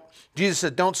 And Jesus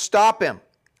said, don't stop him,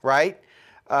 right?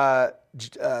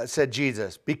 Said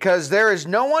Jesus, because there is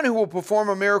no one who will perform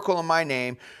a miracle in my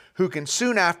name who can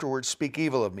soon afterwards speak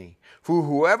evil of me. For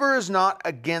whoever is not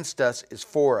against us is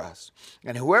for us.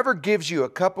 And whoever gives you a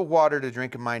cup of water to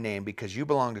drink in my name because you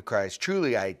belong to Christ,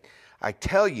 truly I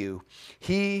tell you,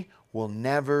 he will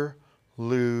never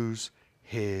lose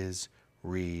his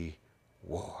reward.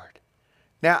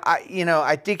 Now,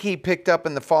 I think he picked up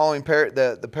in the following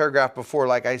the paragraph before,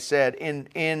 like I said,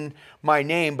 in my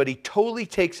name, but he totally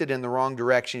takes it in the wrong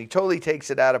direction. He totally takes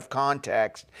it out of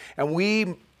context. And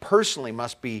we personally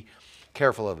must be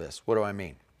careful of this. What do I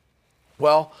mean?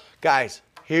 Well, guys,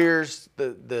 here's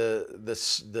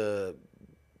the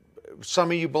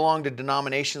some of you belong to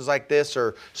denominations like this,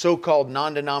 or so-called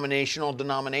non-denominational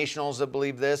denominationals that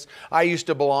believe this. I used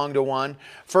to belong to one.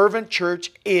 Fervent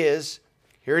Church is,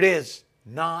 here it is,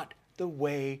 not the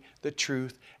way, the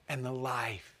truth, and the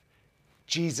life.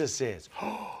 Jesus is.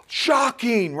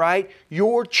 Shocking, right?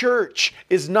 Your church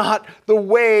is not the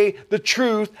way, the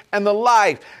truth, and the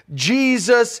life.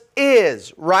 Jesus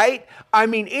is, right? I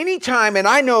mean, anytime, and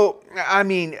I know,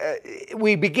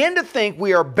 we begin to think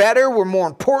we are better, we're more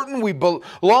important, we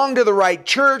belong to the right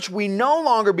church, we no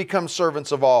longer become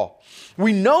servants of all.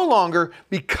 We no longer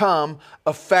become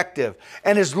effective.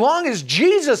 And as long as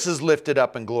Jesus is lifted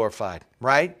up and glorified,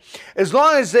 right? As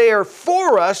long as they are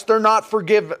for us, they're not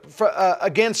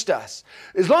against us.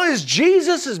 As long as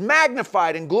Jesus is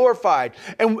magnified and glorified,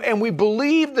 and we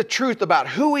believe the truth about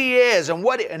who He is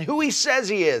and who He says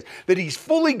He is, that He's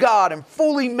fully God and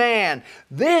fully man,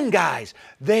 then guys,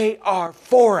 they are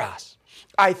for us.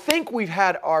 I think we've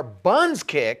had our buns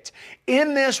kicked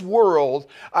in this world.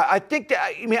 I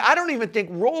don't even think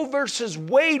Roe versus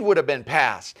Wade would have been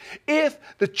passed if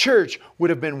the church would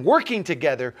have been working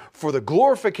together for the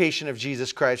glorification of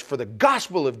Jesus Christ, for the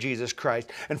gospel of Jesus Christ,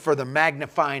 and for the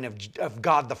magnifying of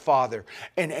God the Father,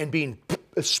 and being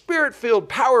Spirit-filled,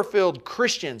 power-filled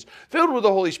Christians, filled with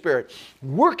the Holy Spirit,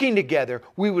 working together.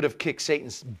 We would have kicked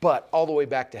Satan's butt all the way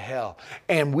back to hell.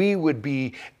 And we would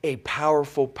be a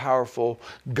powerful, powerful,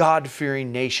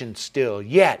 God-fearing nation still.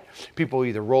 Yet, people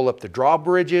either roll up the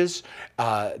drawbridges,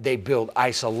 they build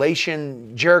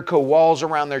isolation, Jericho walls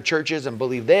around their churches and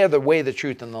believe they are the way, the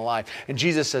truth, and the life. And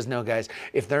Jesus says, no, guys,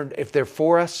 if they're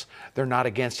for us, they're not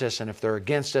against us. And if they're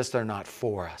against us, they're not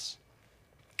for us.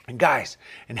 And guys,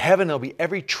 in heaven there'll be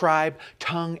every tribe,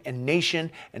 tongue, and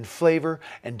nation, and flavor,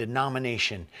 and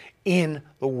denomination in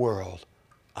the world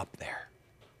up there.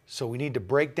 So we need to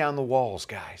break down the walls,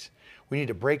 guys. We need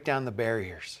to break down the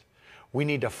barriers. We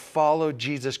need to follow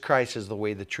Jesus Christ as the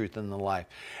way, the truth, and the life.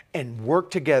 And work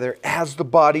together as the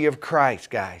body of Christ,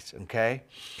 guys, okay?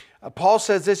 Paul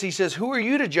says this, he says, who are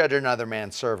you to judge another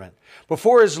man's servant?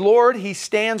 Before his Lord, he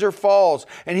stands or falls,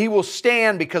 and he will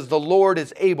stand because the Lord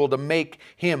is able to make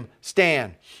him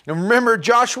stand. And remember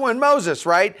Joshua and Moses,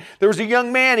 right? There was a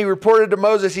young man, he reported to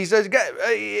Moses, he says,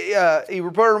 Eldad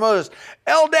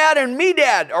and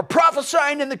Medad are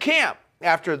prophesying in the camp.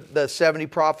 after the 70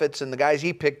 prophets and the guys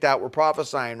he picked out were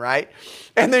prophesying, right?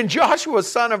 And then Joshua,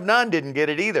 son of Nun, didn't get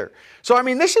it either. So, I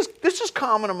mean, this is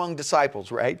common among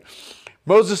disciples, right?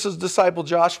 Moses' disciple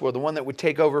Joshua, the one that would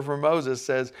take over from Moses,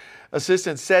 says,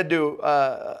 assistant said to,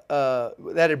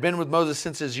 that had been with Moses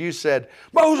since his youth, said,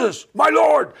 Moses, my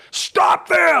Lord, stop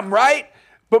them, right?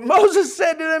 But Moses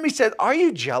said to them, he said, are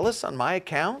you jealous on my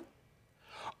account?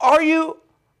 Are you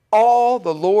all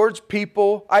the Lord's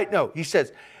people? He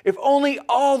says, if only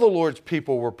all the Lord's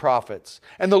people were prophets,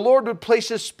 and the Lord would place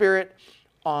His Spirit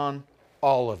on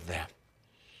all of them.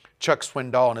 Chuck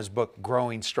Swindoll in his book,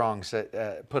 Growing Strong,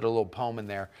 put a little poem in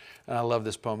there, and I love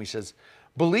this poem. He says,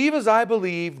 believe as I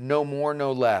believe, no more,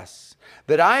 no less,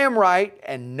 that I am right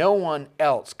and no one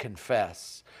else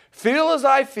confess. Feel as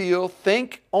I feel,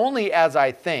 think only as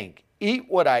I think, eat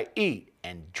what I eat,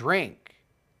 and drink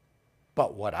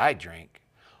but what I drink.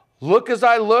 Look as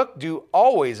I look, do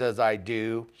always as I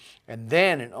do, and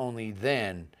then and only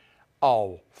then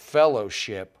I'll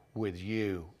fellowship with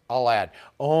you. I'll add,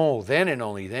 oh, then and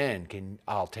only then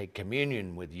I'll take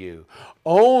communion with you.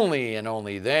 Only and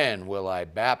only then will I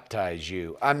baptize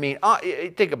you. I mean,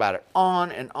 think about it.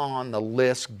 On and on the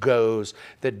list goes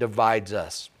that divides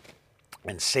us.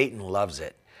 And Satan loves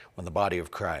it when the body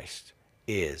of Christ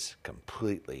is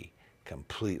completely,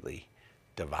 completely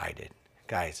divided.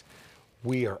 Guys,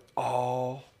 we are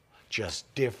all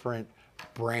just different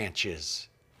branches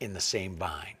in the same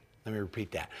vine. Let me repeat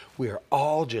that. We are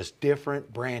all just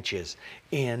different branches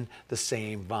in the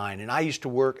same vine. And I used to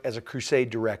work as a crusade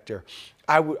director.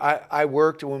 I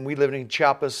worked when we lived in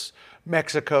Chiapas,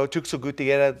 Mexico, Tuxtla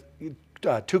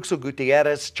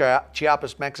Gutierrez,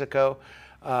 Chiapas, Mexico.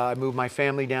 I moved my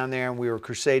family down there and we were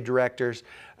crusade directors.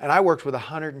 And I worked with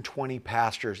 120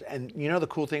 pastors. And you know the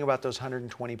cool thing about those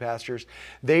 120 pastors?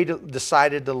 They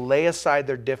decided to lay aside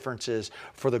their differences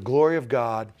for the glory of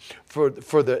God, for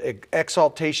the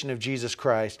exaltation of Jesus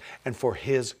Christ, and for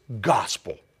His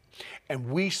gospel.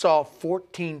 And we saw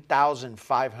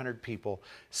 14,500 people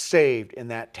saved in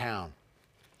that town.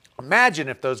 Imagine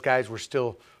if those guys were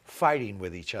still fighting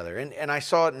with each other. And I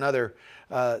saw it in other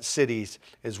cities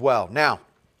as well. Now,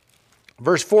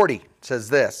 verse 40 says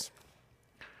this.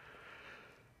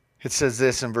 It says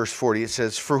this in verse 40. It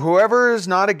says, for whoever is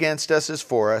not against us is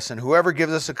for us, and whoever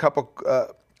gives us a cup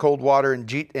of cold water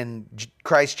in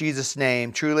Christ Jesus'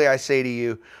 name, truly I say to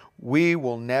you, we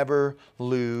will never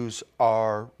lose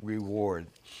our reward.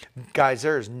 Guys,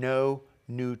 there is no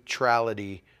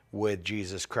neutrality with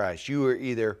Jesus Christ. You are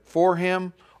either for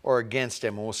Him or against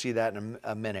Him, and we'll see that in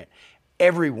a minute.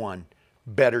 Everyone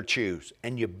better choose,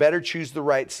 and you better choose the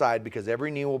right side, because every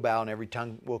knee will bow and every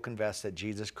tongue will confess that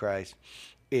Jesus Christ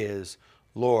is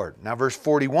Lord. Now verse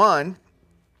 41,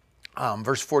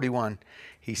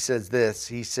 he says this.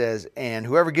 He says, and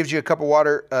whoever gives you a cup of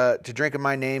water to drink in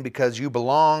my name, because you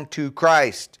belong to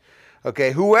Christ.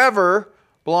 Okay, whoever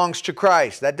belongs to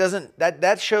Christ.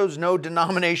 That shows no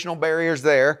denominational barriers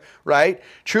there, right?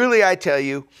 Truly I tell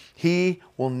you, he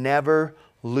will never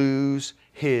lose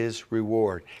his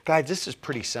reward. Guys, this is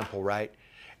pretty simple, right?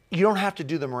 You don't have to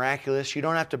do the miraculous. You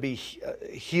don't have to be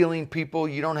healing people.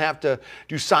 You don't have to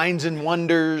do signs and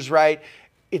wonders, right?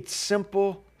 It's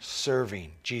simple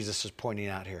serving, Jesus is pointing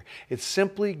out here. It's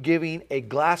simply giving a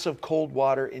glass of cold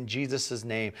water in Jesus'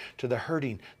 name to the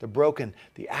hurting, the broken,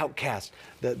 the outcast,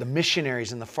 the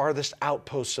missionaries in the farthest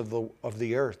outposts of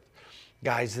the earth.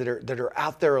 Guys that are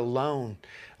out there alone,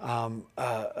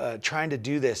 trying to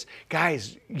do this.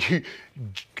 Guys,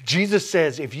 Jesus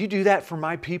says, if you do that for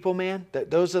my people, man,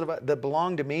 those that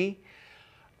belong to me,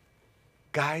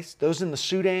 guys, those in the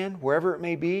Sudan, wherever it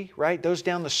may be, right? Those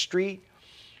down the street,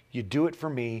 you do it for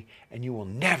me and you will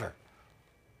never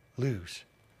lose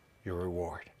your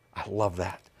reward. I love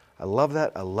that. I love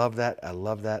that. I love that. I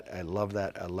love that. I love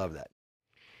that. I love that.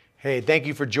 Hey, thank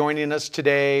you for joining us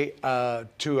today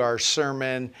to our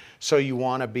sermon, So You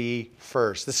Want to Be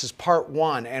First. This is part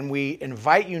 1, and we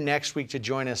invite you next week to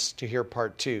join us to hear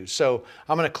part 2. So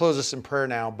I'm going to close this in prayer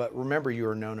now, but remember you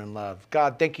are known and loved.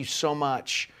 God, thank you so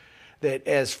much that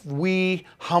as we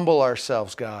humble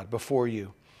ourselves, God, before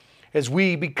you, as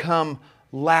we become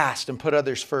last and put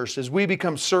others first, as we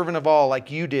become servant of all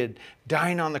like you did,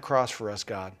 dying on the cross for us,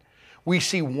 God, we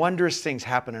see wondrous things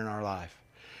happen in our life.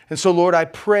 And so, Lord, I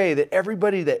pray that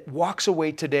everybody that walks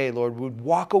away today, Lord, would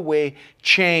walk away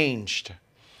changed,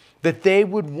 that they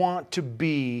would want to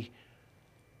be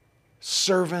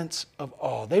servants of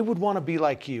all. They would want to be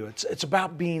like you. It's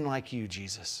about being like you,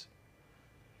 Jesus.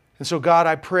 And so, God,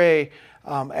 I pray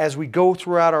as we go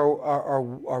throughout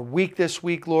our week this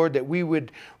week, Lord, that we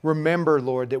would remember,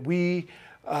 Lord, that we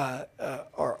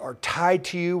are tied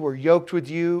to you, we're yoked with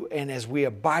you, and as we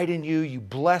abide in you, you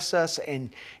bless us and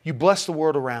you bless the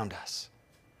world around us.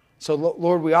 So,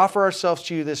 Lord, we offer ourselves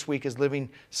to you this week as living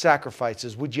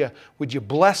sacrifices. Would you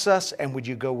bless us and would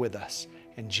you go with us?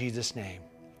 In Jesus' name,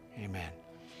 amen.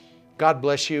 God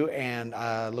bless you, and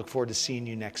I look forward to seeing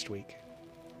you next week.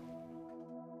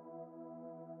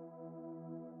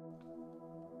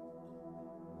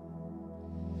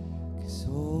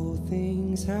 All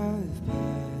things have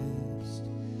passed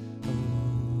away,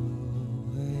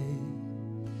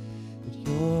 but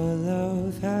your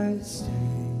love has stayed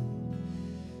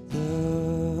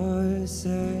the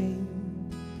same.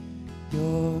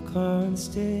 Your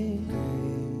constant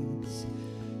grace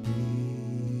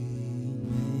remains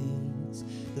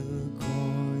the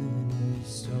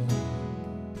cornerstone.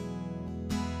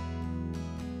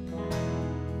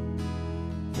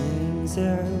 Things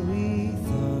that we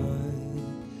thought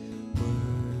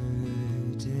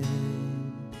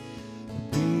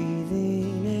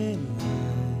breathing in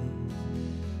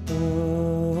life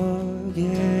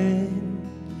again.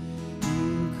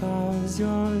 You cause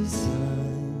your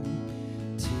sun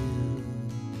to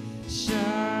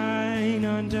shine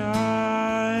on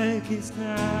darkest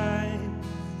nights.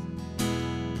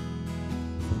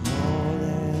 For all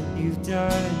that you've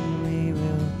done, we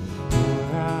will pour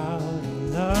out our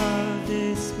love.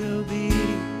 This will be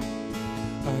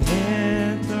our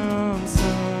anthem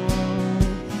song.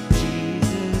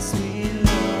 Jesus, we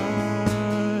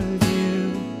love you.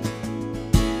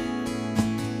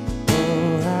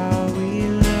 Oh, how we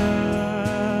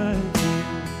love you.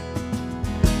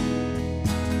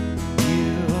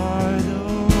 You are the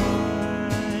one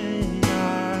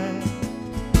our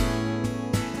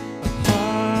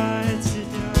hearts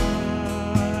adore.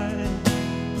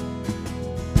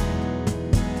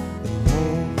 The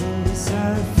homeless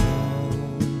have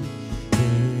found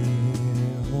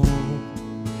their home.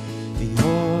 The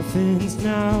orphans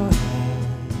now have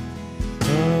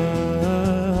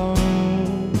a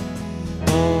home.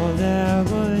 All that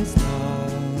was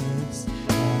lost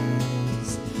has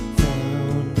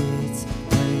found its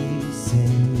place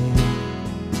in you.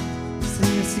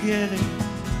 Sing this together.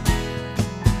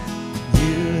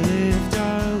 You lift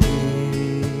our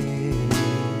weary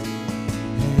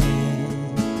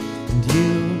hand, and you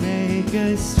make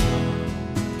us strong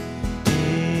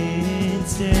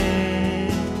instead.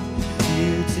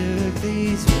 You took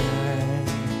these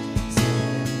rags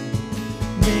and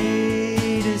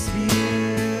made us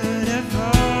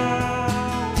beautiful.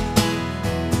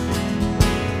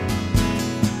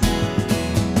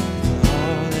 For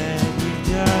all that you've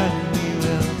done, we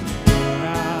will pour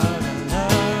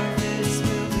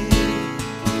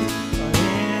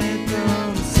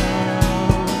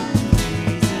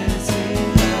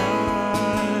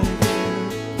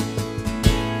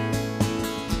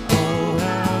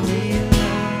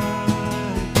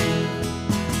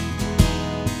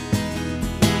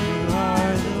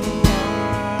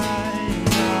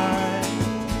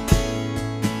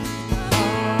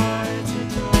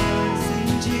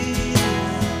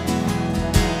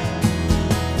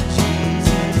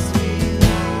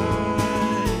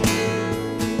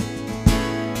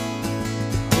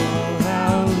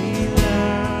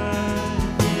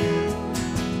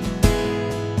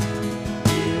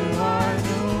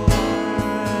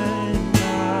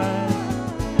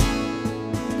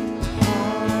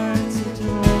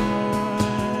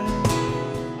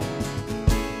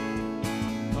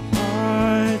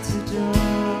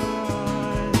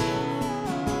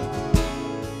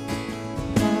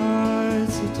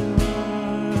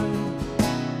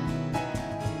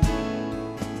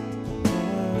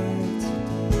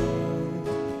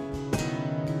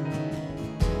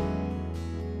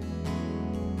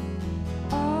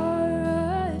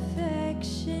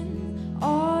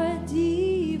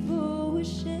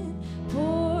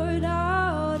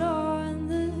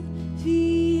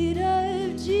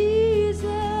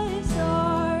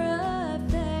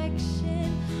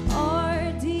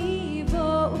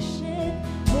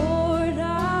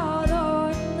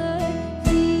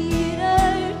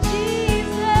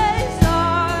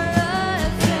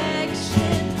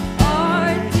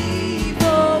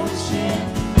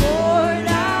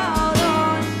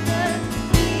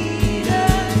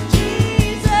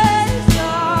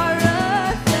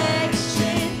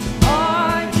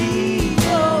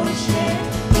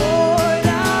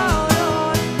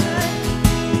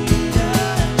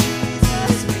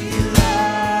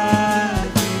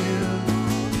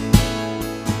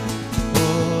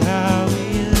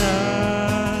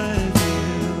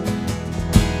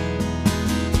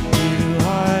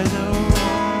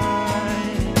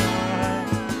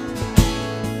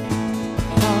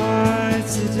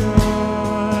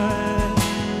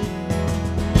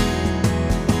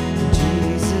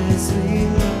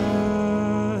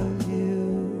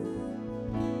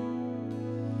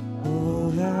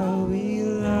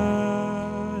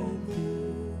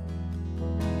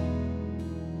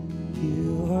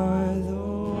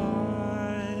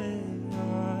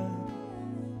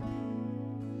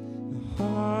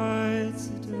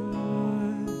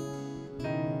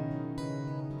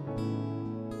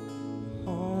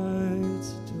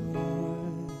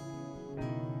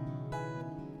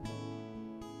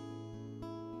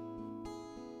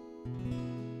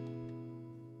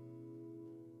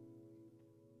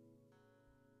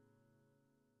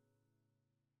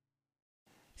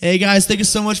Hey guys, thank you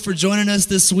so much for joining us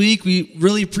this week. We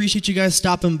really appreciate you guys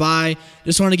stopping by.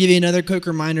 Just want to give you another quick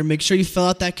reminder. Make sure you fill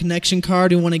out that connection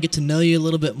card. We want to get to know you a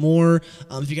little bit more.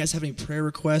 If you guys have any prayer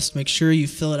requests, make sure you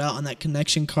fill it out on that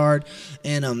connection card.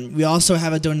 And we also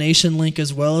have a donation link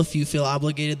as well if you feel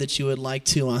obligated that you would like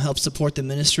to help support the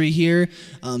ministry here.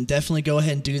 Definitely go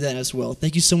ahead and do that as well.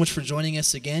 Thank you so much for joining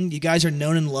us again. You guys are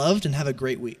known and loved, and have a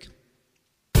great week.